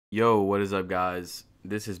Yo, what is up, guys?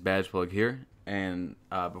 This is BADGEPLUG here, and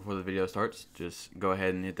before the video starts, just go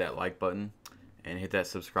ahead and hit that like button and hit that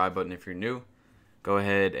subscribe button if you're new. Go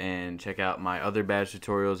ahead and check out my other badge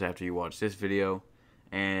tutorials after you watch this video,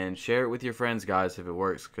 and share it with your friends, guys, if it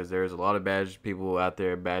works, because there's a lot of badge people out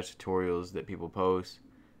there, badge tutorials that people post,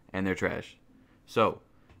 and they're trash. So,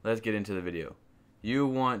 let's get into the video. You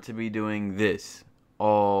want to be doing this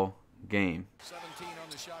all game. 17 on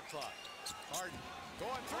the shot clock. Harden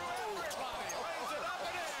going through everybody. Lays it up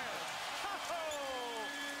and in. Oh,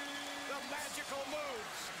 the magical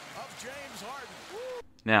moves of James Harden.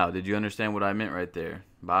 Now, did you understand what I meant right there?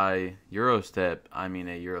 By Eurostep, I mean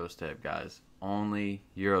a Eurostep, guys. Only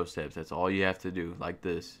Eurosteps. That's all you have to do, like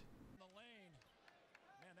this. The lane.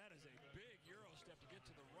 Man, that is a big Eurostep to get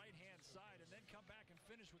to the right-hand side and then come back and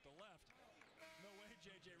finish with the left. No way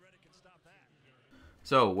JJ Redick can stop that.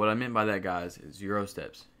 So, what I meant by that, guys, is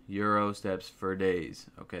Eurosteps. Eurosteps for days,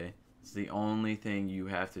 okay? It's the only thing you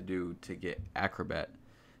have to do to get Acrobat.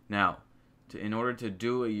 Now, in order to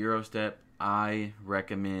do a Eurostep, I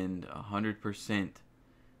recommend 100%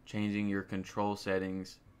 changing your control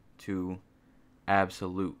settings to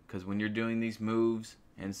absolute. Because when you're doing these moves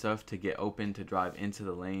and stuff to get open to drive into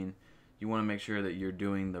the lane, you want to make sure that you're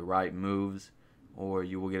doing the right moves or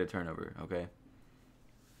you will get a turnover, okay?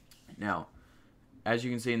 Now, as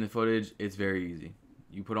you can see in the footage, it's very easy.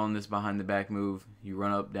 You put on this behind the back move, you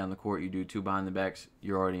run up down the court, you do two behind the backs,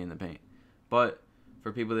 you're already in the paint. But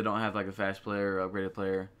for people that don't have like a fast player or upgraded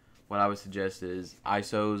player, what I would suggest is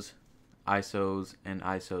ISOs, ISOs, and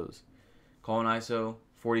ISOs. Call an ISO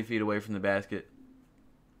 40 feet away from the basket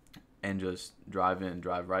and just drive in,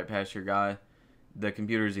 drive right past your guy. The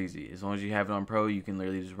computer is easy. As long as you have it on pro, you can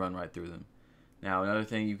literally just run right through them. Now, another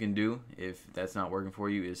thing you can do, if that's not working for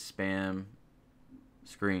you, is spam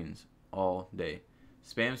screens all day.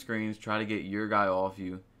 Spam screens, try to get your guy off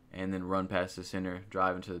you, and then run past the center,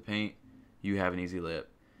 drive into the paint. You have an easy layup.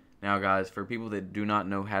 Now, guys, for people that do not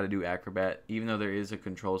know how to do Acrobat, even though there is a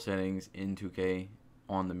control settings in 2K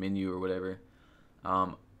on the menu or whatever,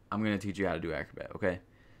 I'm going to teach you how to do Acrobat, okay?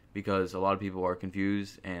 Because a lot of people are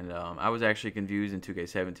confused, and I was actually confused in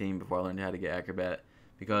 2K17 before I learned how to get Acrobat,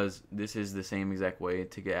 because this is the same exact way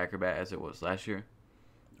to get Acrobat as it was last year,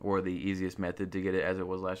 or the easiest method to get it as it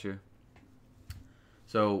was last year.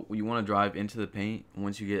 So you want to drive into the paint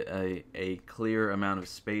once you get a clear amount of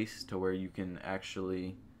space to where you can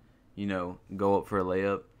actually, you know, go up for a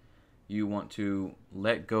layup. You want to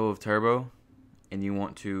let go of turbo, and you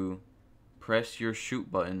want to press your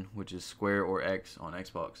shoot button, which is square or X on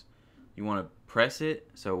Xbox. You want to press it,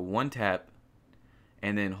 so one tap,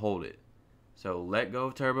 and then hold it. So let go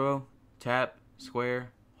of turbo, tap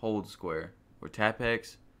square, hold square, or tap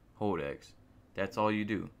X, hold X. That's all you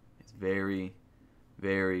do. It's very,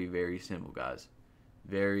 very, very simple, guys.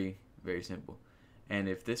 Very, very simple. And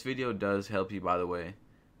if this video does help you, by the way,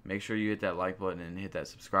 make sure you hit that like button and hit that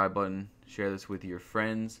subscribe button. Share this with your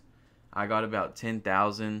friends. I got about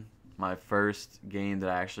 10,000 my first game that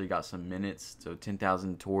I actually got some minutes, so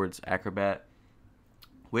 10,000 towards Acrobat,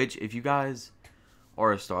 which if you guys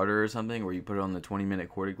are a starter or something where you put it on the 20-minute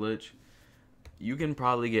quarter glitch, you can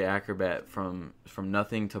probably get Acrobat from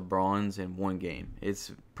nothing to bronze in one game.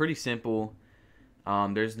 It's pretty simple.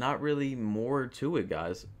 There's not really more to it,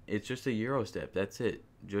 guys. It's just a Eurostep. That's it.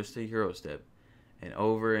 Just a Eurostep. And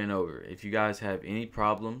over. If you guys have any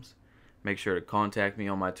problems, make sure to contact me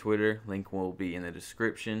on my Twitter. Link will be in the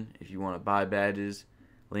description. If you want to buy badges,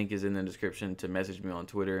 link is in the description to message me on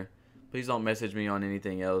Twitter. Please don't message me on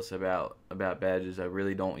anything else about badges. I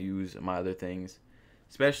really don't use my other things.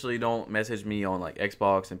 Especially don't message me on like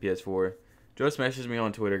Xbox and PS4. Just message me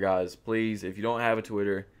on Twitter, guys. Please, if you don't have a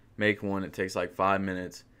Twitter, make one. It takes like 5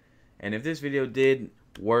 minutes. And if this video did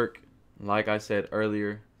work, like I said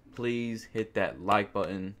earlier, please hit that like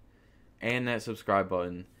button and that subscribe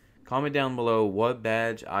button. Comment down below what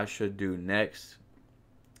badge I should do next.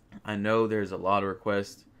 I know there's a lot of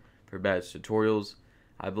requests for badge tutorials.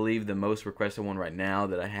 I believe the most requested one right now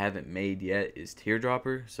that I haven't made yet is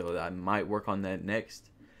Teardropper, so I might work on that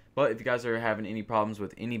next. But if you guys are having any problems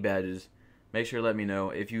with any badges, make sure to let me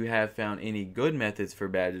know. If you have found any good methods for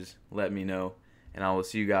badges, let me know. And I will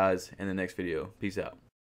see you guys in the next video. Peace out.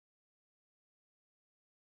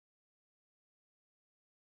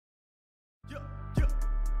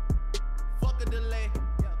 Fuck a delay.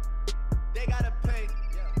 They gotta pay.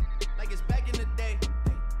 Like it's back in the day.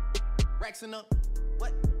 Racks in the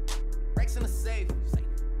what? Racks in the safe.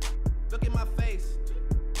 Look at my face.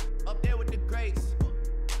 Up there with the grace.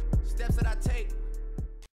 Steps that I take.